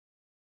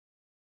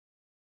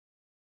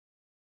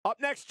Up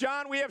next,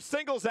 John, we have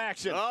singles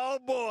action. Oh,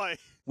 boy.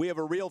 We have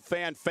a real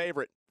fan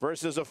favorite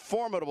versus a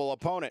formidable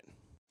opponent.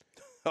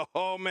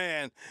 Oh,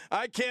 man.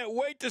 I can't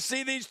wait to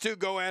see these two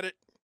go at it.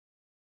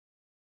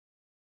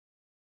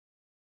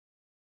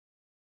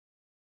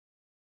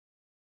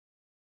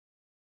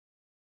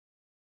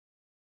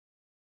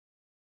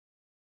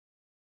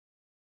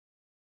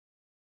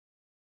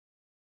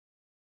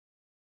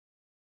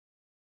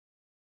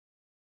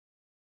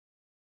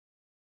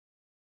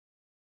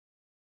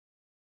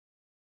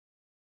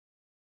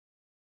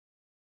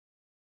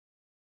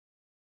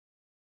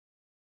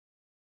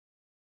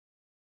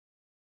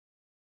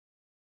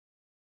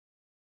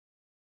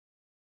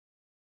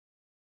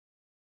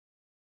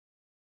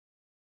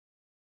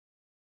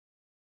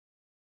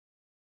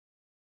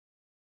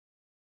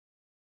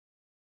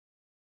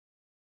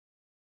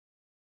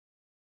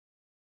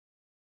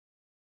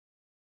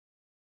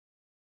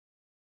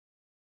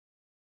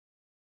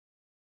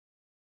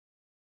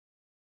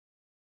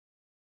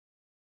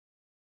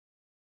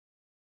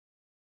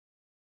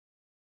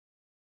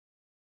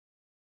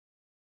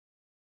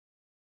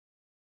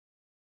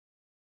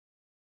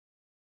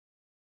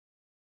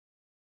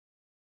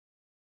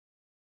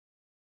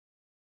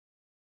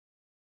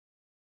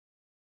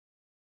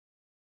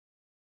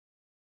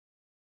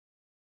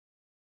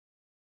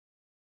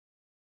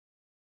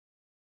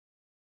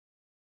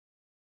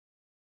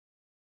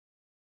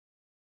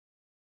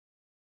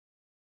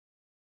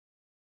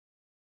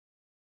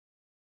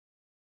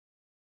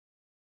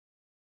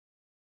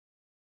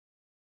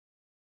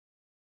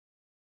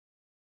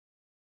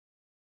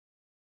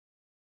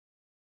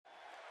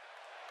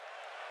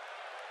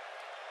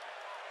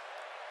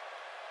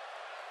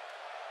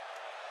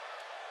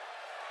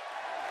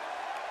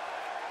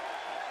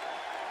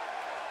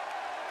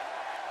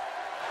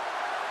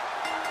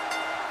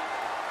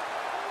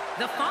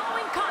 The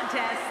following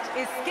contest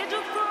is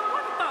scheduled for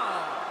one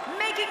fall,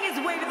 making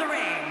his way to the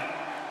ring.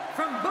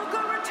 From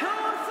Boca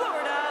Raton,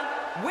 Florida,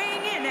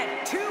 weighing in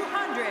at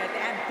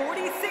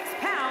 246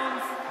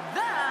 pounds,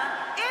 the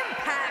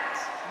Impact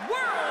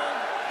World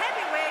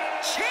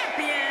Heavyweight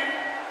Champion,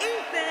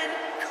 Ethan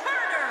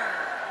Carter.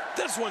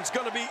 This one's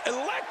going to be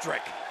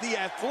electric. The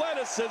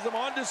athleticism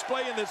on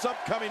display in this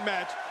upcoming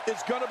match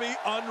is going to be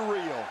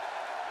unreal.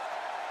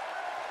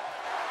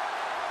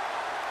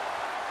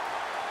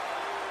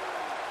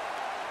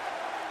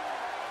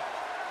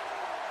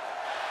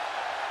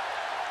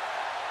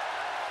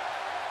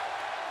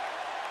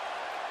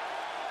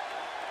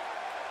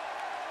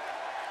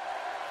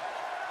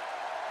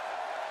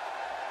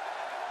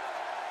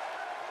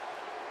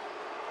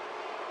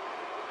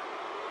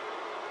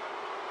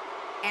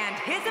 And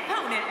his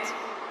opponent,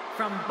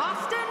 from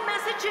Boston,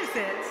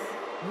 Massachusetts,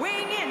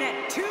 weighing in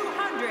at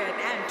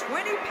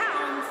 220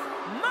 pounds,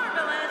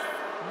 Marvelous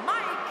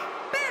Mike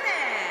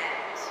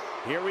Bennett.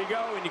 Here we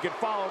go, and you can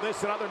follow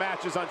this and other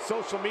matches on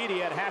social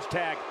media at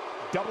hashtag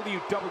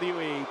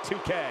WWE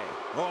 2K.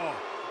 Oh,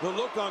 the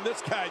look on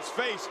this guy's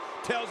face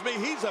tells me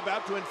he's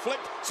about to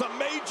inflict some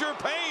major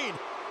pain.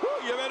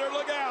 Whew, you better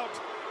look out.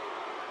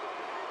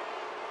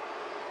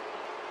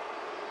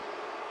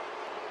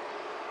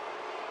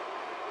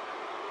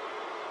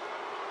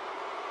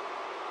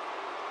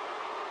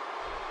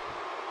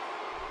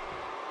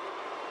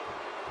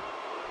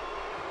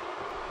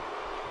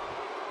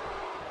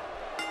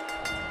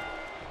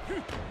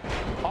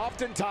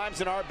 Oftentimes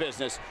in our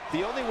business,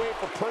 the only way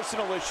for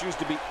personal issues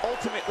to be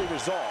ultimately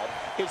resolved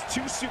is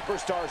two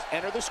superstars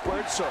enter the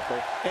squared circle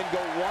and go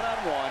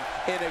one-on-one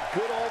in a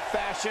good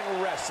old-fashioned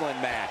wrestling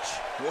match.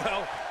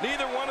 Well,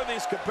 neither one of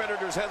these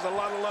competitors has a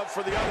lot of love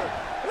for the other.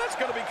 And that's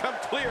going to become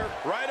clear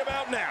right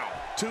about now.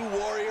 Two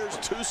warriors,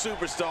 two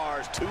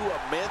superstars, two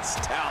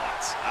immense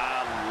talents.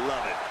 I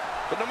love it.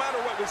 But no matter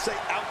what we say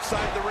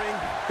outside the ring,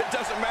 it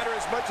doesn't matter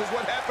as much as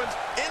what happens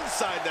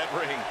inside that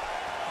ring.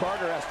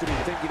 Carter has to be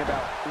thinking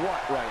about what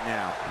right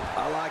now?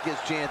 I like his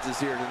chances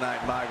here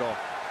tonight, Michael.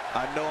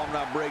 I know I'm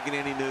not breaking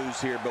any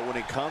news here, but when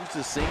it comes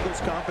to singles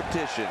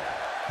competition,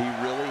 he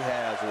really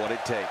has what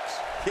it takes.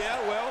 Yeah,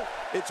 well,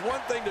 it's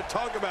one thing to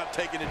talk about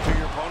taking it to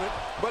your opponent,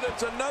 but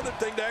it's another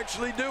thing to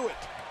actually do it.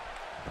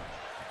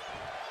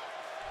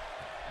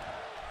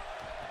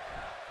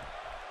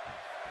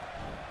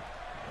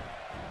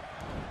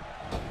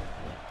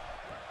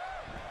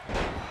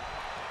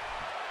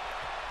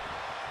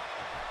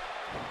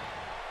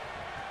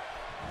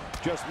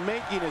 Just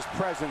making his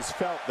presence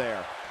felt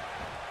there.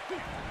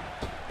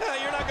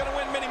 Yeah, you're not going to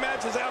win many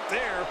matches out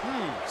there.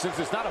 Since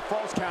it's not a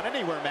false count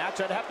anywhere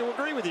match, I'd have to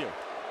agree with you.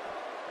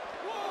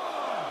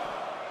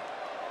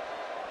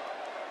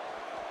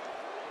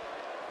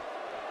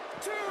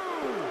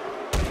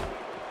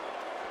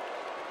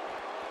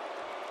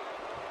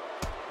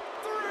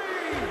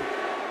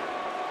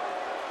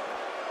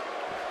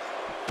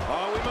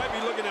 Oh, we might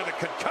be looking at a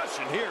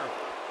concussion here.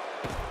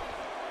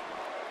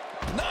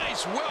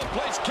 Nice,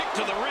 well-placed kick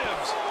to the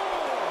ribs.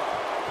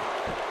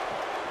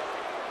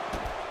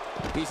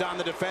 He's on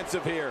the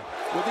defensive here.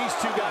 With these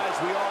two guys,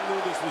 we all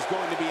knew this was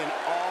going to be an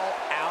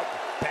all-out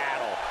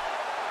battle.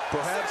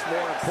 Perhaps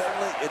more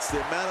importantly, it's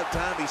the amount of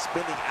time he's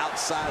spending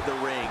outside the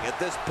ring. At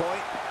this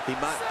point, he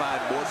might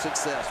find more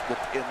success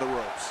within the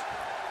ropes.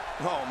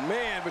 Oh,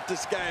 man, but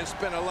this guy has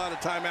spent a lot of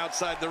time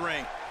outside the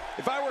ring.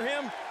 If I were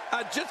him,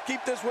 I'd just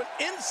keep this one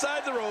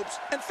inside the ropes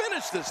and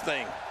finish this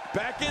thing.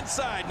 Back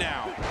inside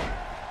now.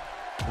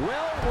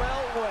 Well,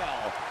 well,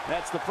 well.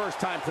 That's the first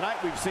time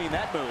tonight we've seen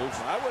that move.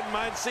 I wouldn't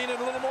mind seeing it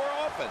a little more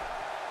often.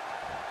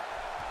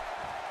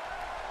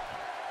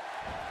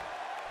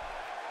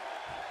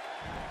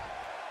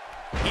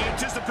 He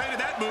anticipated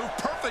that move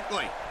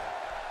perfectly.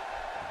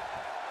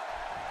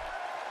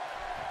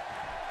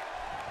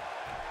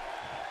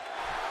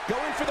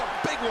 Going for the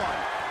big one.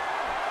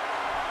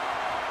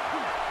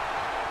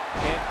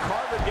 And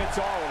Carter gets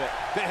all of it.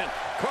 Man,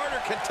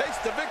 Carter can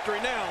taste the victory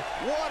now.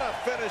 What a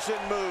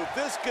finishing move.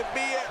 This could be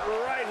it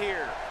right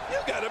here. You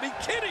gotta be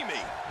kidding me.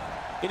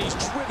 And he's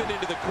driven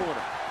into the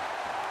corner.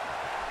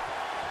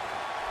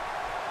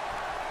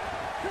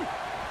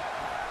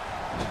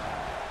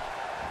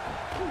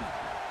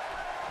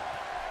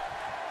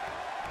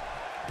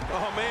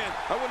 Oh, man,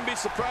 I wouldn't be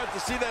surprised to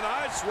see that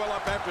eye swell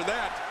up after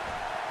that.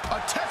 A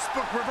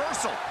textbook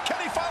reversal.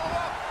 Can he follow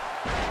up?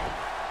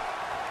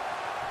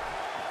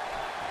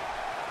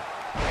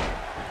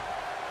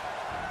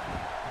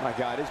 My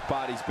God, his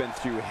body's been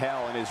through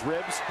hell, and his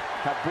ribs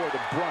have bore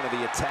the brunt of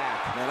the attack.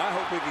 Man, I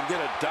hope we can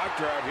get a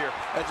doctor out here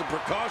as a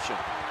precaution.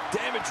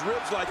 Damaged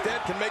ribs like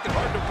that can make it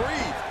hard to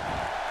breathe.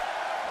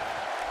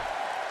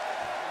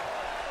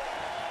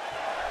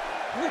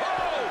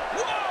 Whoa!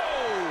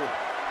 Whoa!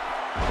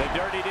 The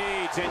dirty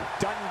deeds and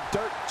done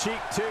dirt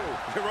cheek, too.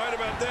 You're right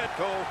about that,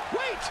 Cole.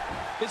 Wait!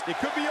 It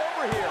could be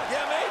over here.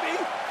 Yeah, maybe.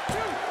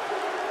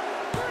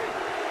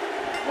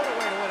 What a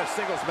way to win a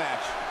singles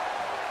match.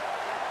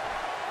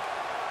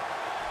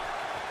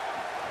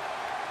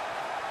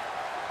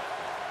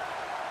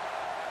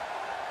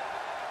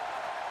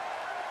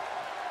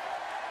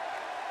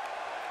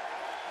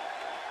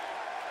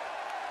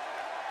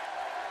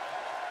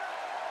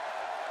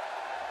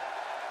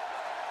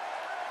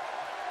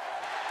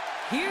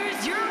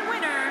 Here's your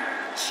winner,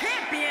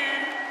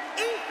 champion,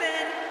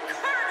 Ethan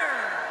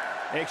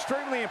Carter.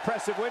 Extremely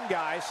impressive win,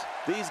 guys.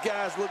 These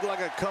guys look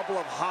like a couple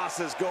of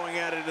hosses going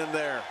at it in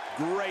there.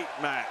 Great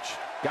match.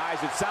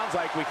 Guys, it sounds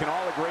like we can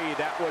all agree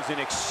that was an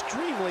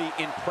extremely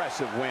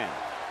impressive win.